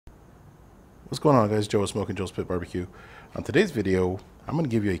What's going on, guys? Joe with Smokin Joe's Pit Barbecue. On today's video, I'm going to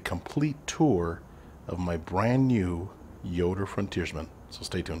give you a complete tour of my brand new Yoder Frontiersman. So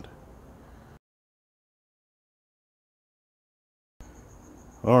stay tuned.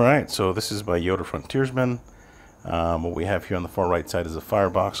 Alright, so this is my Yoder Frontiersman. What we have here on the far right side is a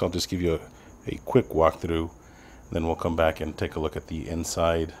firebox. I'll just give you a quick walkthrough. Then we'll come back and take a look at the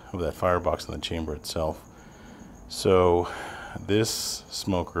inside of that firebox and the chamber itself. So this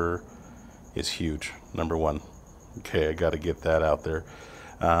smoker is huge, number one. Okay, I got to get that out there.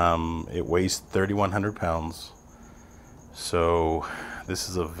 It weighs 3,100 pounds. So this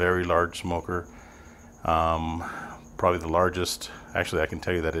is a very large smoker. Probably the largest. Actually, I can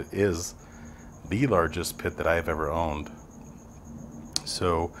tell you that it is the largest pit that I have ever owned.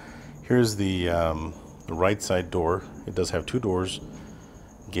 So here's the right side door. It does have two doors,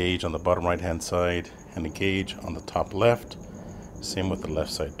 gauge on the bottom right hand side and a gauge on the top left. Same with the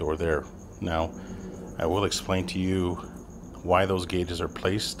left side door there. Now I will explain to you why those gauges are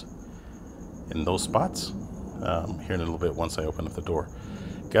placed in those spots here in a little bit once I open up the door.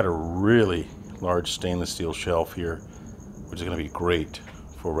 Got a really large stainless steel shelf here, which is going to be great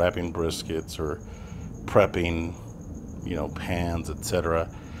for wrapping briskets or prepping, you know, pans, etc.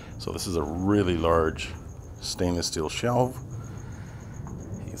 So this is a really large stainless steel shelf.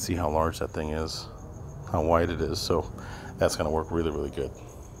 You can see how large that thing is, how wide it is. So that's going to work really, really good.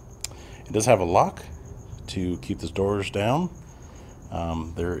 It does have a lock to keep the doors down.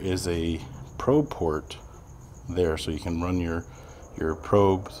 There is a probe port there, so you can run your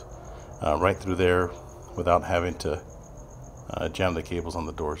probes right through there without having to jam the cables on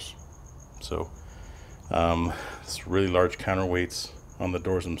the doors. So it's really large counterweights on the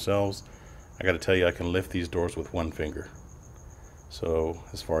doors themselves. I got to tell you, I can lift these doors with one finger. So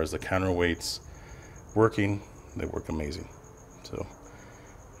as far as the counterweights working, they work amazing. So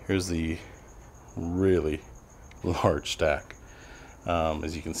here's the really large stack.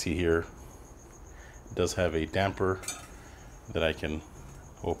 As you can see here, it does have a damper that I can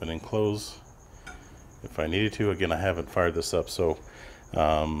open and close if I needed to. Again, I haven't fired this up, so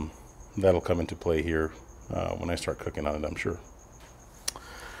that'll come into play here when I start cooking on it, I'm sure.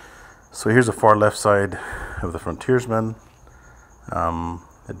 So here's the far left side of the Frontiersman.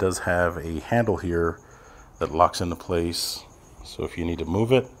 It does have a handle here that locks into place, so if you need to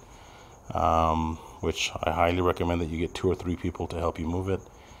move it, which I highly recommend that you get 2 or 3 people to help you move it,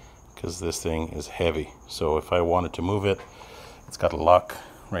 because this thing is heavy. So if I wanted to move it, it's got a lock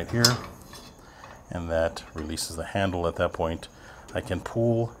right here, and that releases the handle. At that point, I can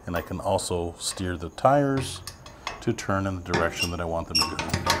pull, and I can also steer the tires to turn in the direction that I want them to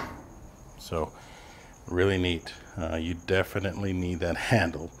go. So really neat. You definitely need that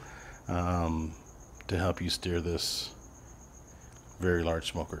handle to help you steer this very large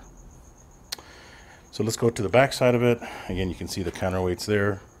smoker. So let's go to the back side of it. Again, you can see the counterweights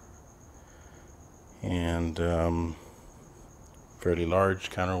there, and fairly large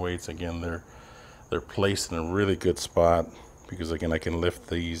counterweights. Again, they're placed in a really good spot because, again, I can lift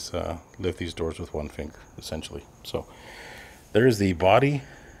these doors with one finger essentially. So there's the body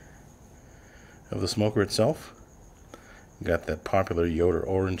of the smoker itself. Got that popular Yoder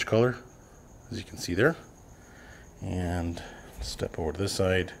orange color, as you can see there. And step over to this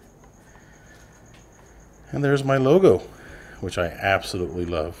side, and there's my logo, which I absolutely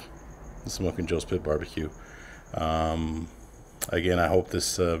love, the Smokin Joe's Pit Barbecue. Again, I hope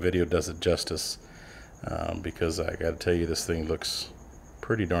this video does it justice, because I gotta tell you, this thing looks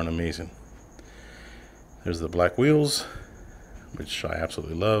pretty darn amazing. There's the black wheels, which I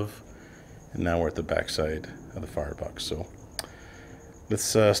absolutely love, and now we're at the back side of the firebox. So let's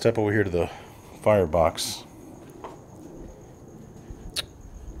step over here to the firebox.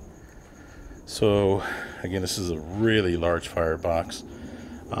 So again, this is a really large firebox.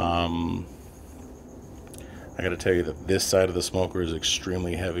 I got to tell you that this side of the smoker is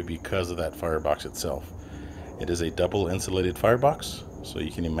extremely heavy because of that firebox itself. It is a double insulated firebox, so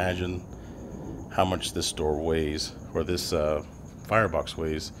you can imagine how much this door weighs, or this firebox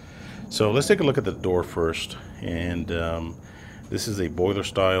weighs. So let's take a look at the door first. And this is a boiler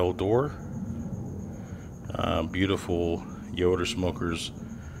style door. Beautiful Yoder Smokers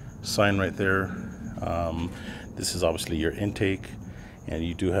sign right there. This is obviously your intake, and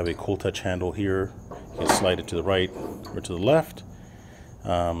you do have a cool touch handle here. You can slide it to the right or to the left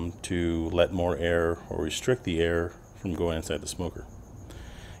to let more air or restrict the air from going inside the smoker.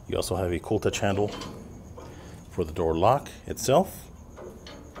 You also have a cool touch handle for the door lock itself,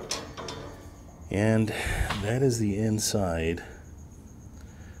 and that is the inside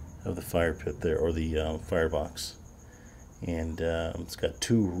of the fire pit there, or the firebox. And it's got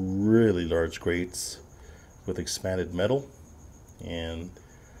two really large grates with expanded metal, and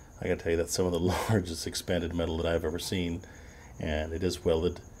I gotta tell you that's some of the largest expanded metal that I've ever seen, and it is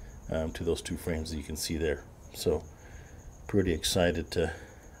welded to those two frames that you can see there. So pretty excited to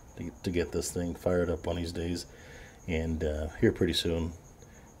get this thing fired up one of these days, and here pretty soon,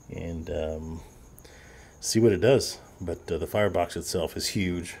 and see what it does. But the firebox itself is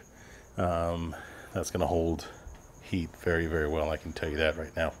huge. That's gonna hold heat very, very well, I can tell you that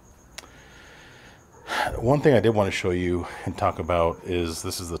right now. One thing I did want to show you and talk about is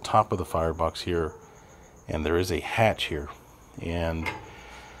this is the top of the firebox here, and there is a hatch here, and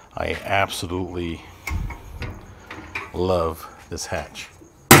I absolutely love this hatch.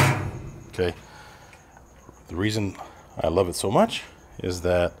 Okay, the reason I love it so much is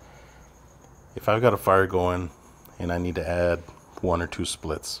that if I've got a fire going and I need to add 1 or 2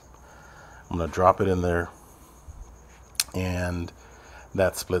 splits, I'm going to drop it in there, and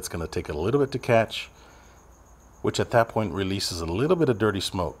that split's going to take a little bit to catch, which at that point releases a little bit of dirty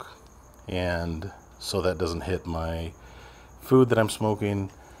smoke, and so that doesn't hit my food that I'm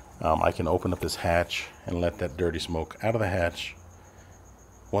smoking, I can open up this hatch and let that dirty smoke out of the hatch.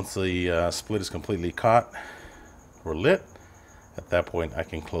 Once the split is completely caught or lit, at that point I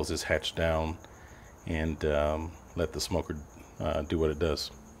can close this hatch down and let the smoker do what it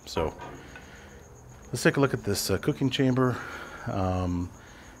does. So let's take a look at this cooking chamber, and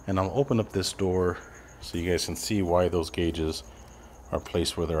I'll open up this door so you guys can see why those gauges are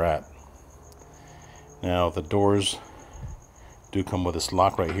placed where they're at. Now the doors do come with this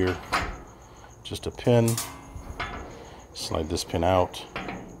lock right here, just a pin. Slide this pin out.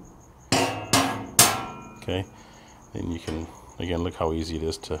 Okay, and you can, again, look how easy it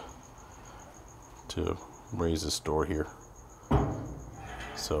is to raise this door here.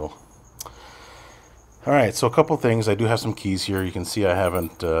 So alright, so a couple things. I do have some keys here. You can see I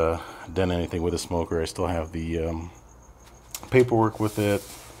haven't done anything with the smoker. I still have the paperwork with it,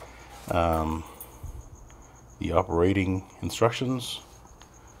 the operating instructions,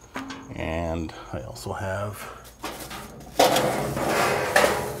 and I also have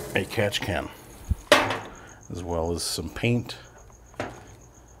a catch can, as well as some paint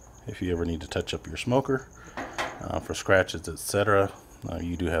if you ever need to touch up your smoker for scratches, etc.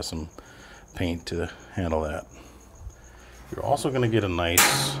 You do have some paint to handle that. You're also going to get a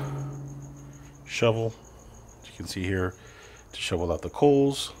nice shovel, as you can see here, to shovel out the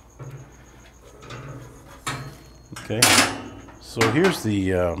coals. Okay, so here's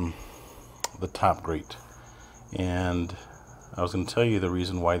the top grate, and I was going to tell you the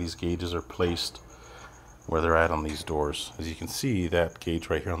reason why these gauges are placed where they're at on these doors. As you can see, that gauge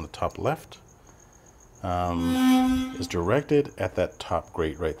right here on the top left is directed at that top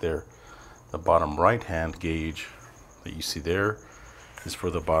grate right there. The bottom right hand gauge that you see there is for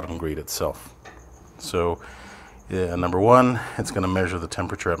the bottom grate itself. So number 1, it's going to measure the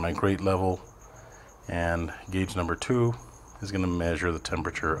temperature at my grate level, and gauge number 2 is going to measure the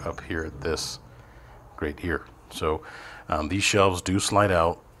temperature up here at this grate here. So these shelves do slide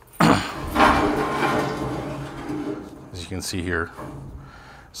out, as you can see here.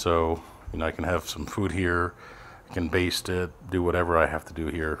 So I can have some food here, I can baste it, do whatever I have to do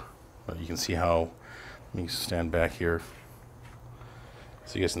here. But you can see how, let me stand back here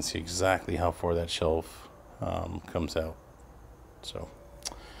so you guys can see exactly how far that shelf comes out. So,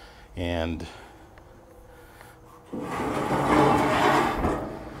 and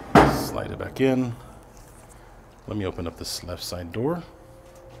slide it back in. Let me open up this left side door.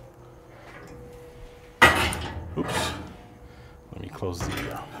 Oops. Let me close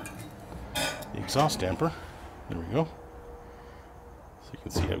the exhaust damper. There we go. So you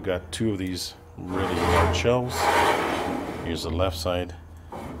can see I've got 2 of these really large shelves. Here's the left side,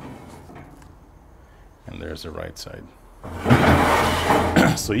 and there's the right side.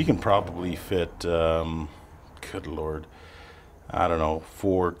 So you can probably fit, good Lord, I don't know,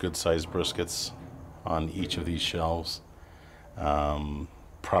 4 good-sized briskets on each of these shelves.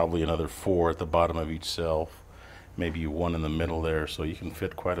 Probably another 4 at the bottom of each shelf, maybe 1 in the middle there. So you can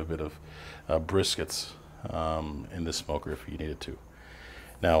fit quite a bit of briskets in this smoker if you needed to.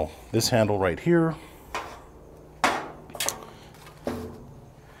 Now this handle right here,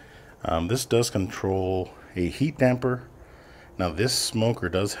 this does control a heat damper. Now this smoker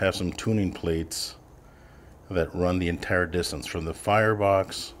does have some tuning plates that run the entire distance from the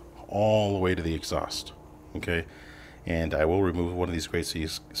firebox all the way to the exhaust. Okay, and I will remove one of these grates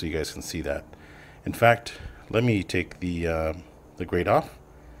so you guys can see that. In fact, let me take the grate off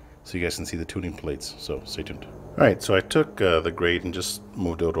so you guys can see the tuning plates. So stay tuned. Alright, so I took the grate and just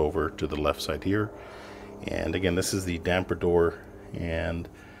moved it over to the left side here, And again, this is the damper door, and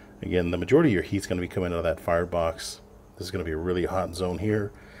again, the majority of your heat's going to be coming out of that firebox. This is going to be a really hot zone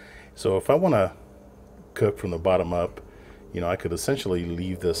here. So if I want to cook from the bottom up, you know, I could essentially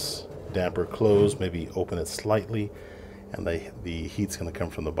leave this damper closed, maybe open it slightly, and the heat's going to come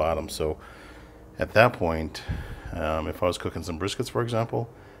from the bottom. So at that point, if I was cooking some briskets, for example,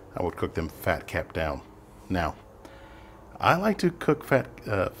 I would cook them fat cap down. Now, I like to cook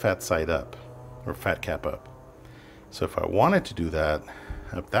fat side up, or fat cap up. So if I wanted to do that,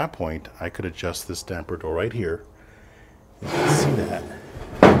 at that point, I could adjust this damper door right here. You can see that.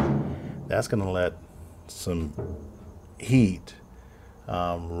 That's going to let some heat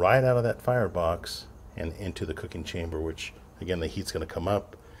right out of that firebox and into the cooking chamber, which again, the heat's going to come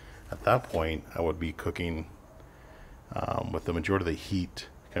up. At that point, I would be cooking with the majority of the heat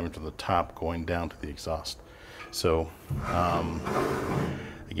coming from the top going down to the exhaust. So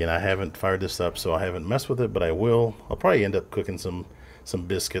again, I haven't fired this up, so I haven't messed with it, but I will. I'll probably end up cooking some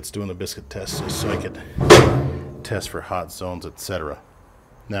biscuits, doing a biscuit test just so I could test for hot zones, etc.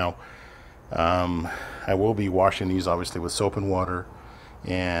 Now, I will be washing these obviously with soap and water,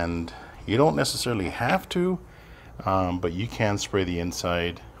 and you don't necessarily have to, but you can spray the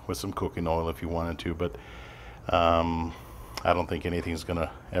inside with some cooking oil if you wanted to, but I don't think anything's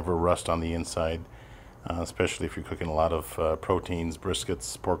gonna ever rust on the inside, especially if you're cooking a lot of proteins,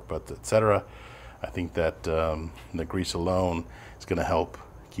 briskets, pork butts, etc. I think that the grease alone is gonna help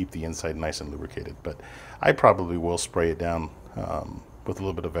keep the inside nice and lubricated, but I probably will spray it down with a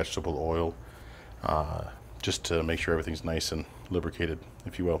little bit of vegetable oil, just to make sure everything's nice and lubricated,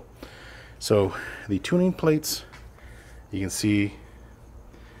 if you will. So the tuning plates, you can see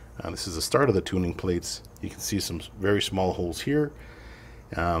this is the start of the tuning plates. You can see some very small holes here.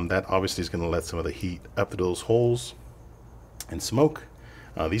 That obviously is going to let some of the heat up to those holes and smoke.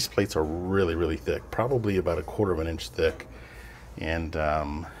 These plates are really thick, probably about 1/4 of an inch thick, and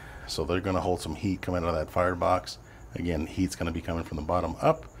so they're going to hold some heat coming out of that firebox. Again, heat's going to be coming from the bottom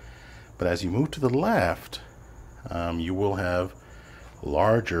up, but as you move to the left, you will have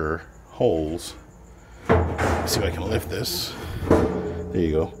larger holes. Let's see if I can lift this. There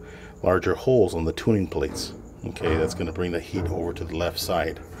you go. Larger holes on the tuning plates. Okay, that's going to bring the heat over to the left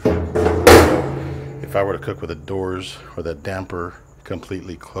side. So if I were to cook with the doors or the damper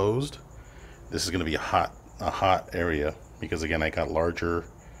completely closed, this is going to be a hot area, because again, I got larger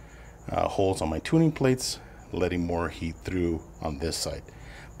holes on my tuning plates, letting more heat through on this side.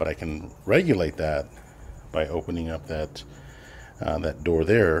 But I can regulate that by opening up that door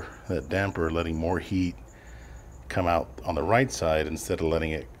there, that damper, letting more heat come out on the right side instead of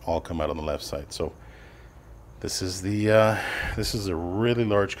letting it all come out on the left side. So this is a really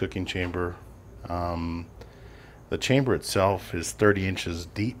large cooking chamber. The chamber itself is 30 inches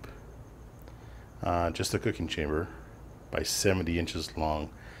deep, just a cooking chamber, by 70 inches long.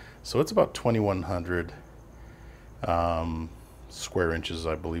 So it's about 2,100 square inches,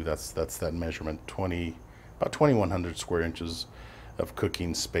 I believe that's that measurement. About 2,100 square inches of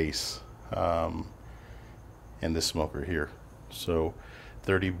cooking space in this smoker here. So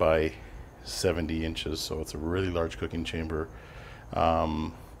 30 by 70 inches, so it's a really large cooking chamber.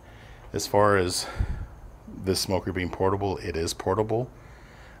 As far as this smoker being portable, it is portable,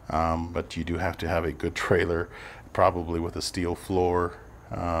 but you do have to have a good trailer, probably with a steel floor.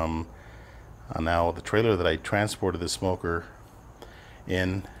 Now the trailer that I transported the smoker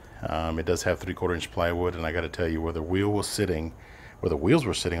in, it does have 3/4 inch plywood, and I got to tell you, where the wheels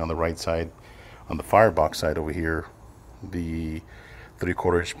were sitting on the right side, on the firebox side over here, the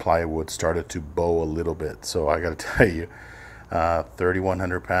 3/4 inch plywood started to bow a little bit. So I got to tell you,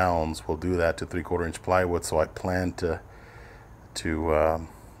 3,100 pounds will do that to 3/4 inch plywood. So I plan to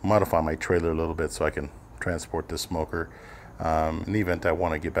modify my trailer a little bit so I can transport this smoker in the event I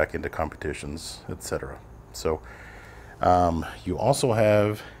want to get back into competitions, etc. So you also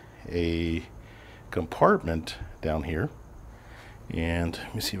have a compartment down here, and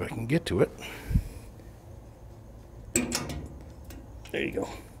let me see if I can get to it. There you go.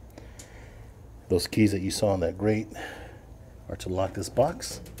 Those keys that you saw on that grate are to lock this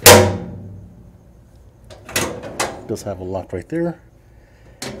box. It does have a lock right there.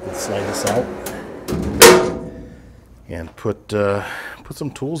 Let's slide this out and put some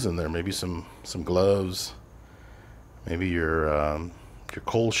tools in there. Maybe some gloves. Maybe your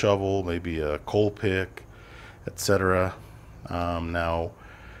coal shovel. Maybe a coal pick, etc. Now,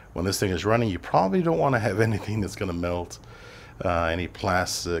 when this thing is running, you probably don't want to have anything that's going to melt. Any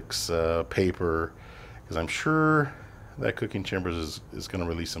plastics, paper, because I'm sure that cooking chamber is going to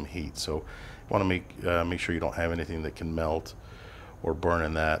release some heat. So you want to make sure you don't have anything that can melt or burn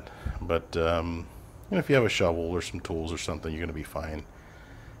in that. But And if you have a shovel or some tools or something, you're going to be fine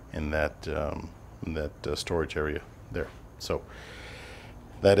in that storage area there. So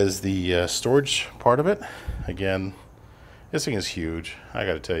that is the storage part of it. Again, this thing is huge. I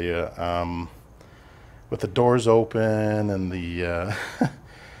got to tell you, with the doors open and the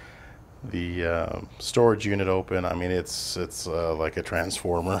storage unit open, I mean, it's like a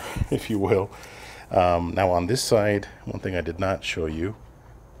transformer, if you will. Now on this side, one thing I did not show you,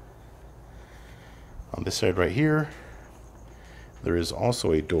 on this side right here, there is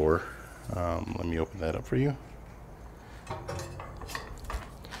also a door. Let me open that up for you.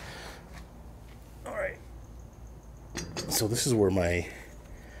 Alright. So this is where my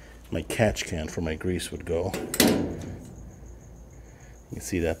catch can for my grease would go. You can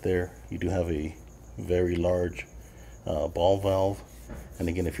see that there. You do have a very large ball valve. And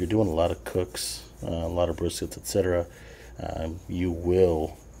again, if you're doing a lot of cooks, a lot of briskets, etc., you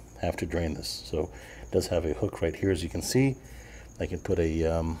will have to drain this. So it does have a hook right here, as you can see. I can put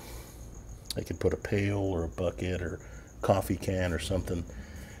a pail or a bucket or coffee can or something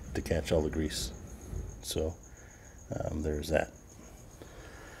to catch all the grease. So there's that.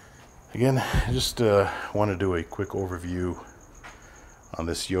 Again, I just want to do a quick overview on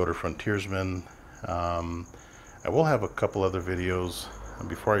this Yoder Frontiersman. I will have a couple other videos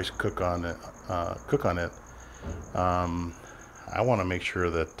before I cook on it. I want to make sure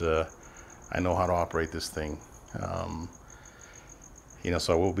that I know how to operate this thing. You know,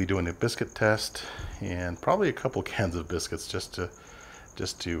 so I will be doing a biscuit test and probably a couple cans of biscuits just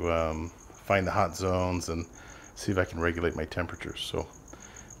to find the hot zones and see if I can regulate my temperatures. So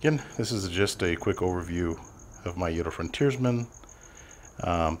again, this is just a quick overview of my Yoder Frontiersman.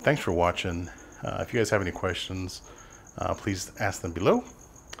 Thanks for watching. If you guys have any questions, please ask them below,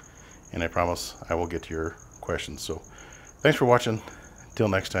 and I promise I will get to your questions. So thanks for watching. Until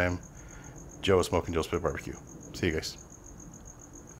next time, Joe, Smokin Joe Spit Barbecue. See you guys.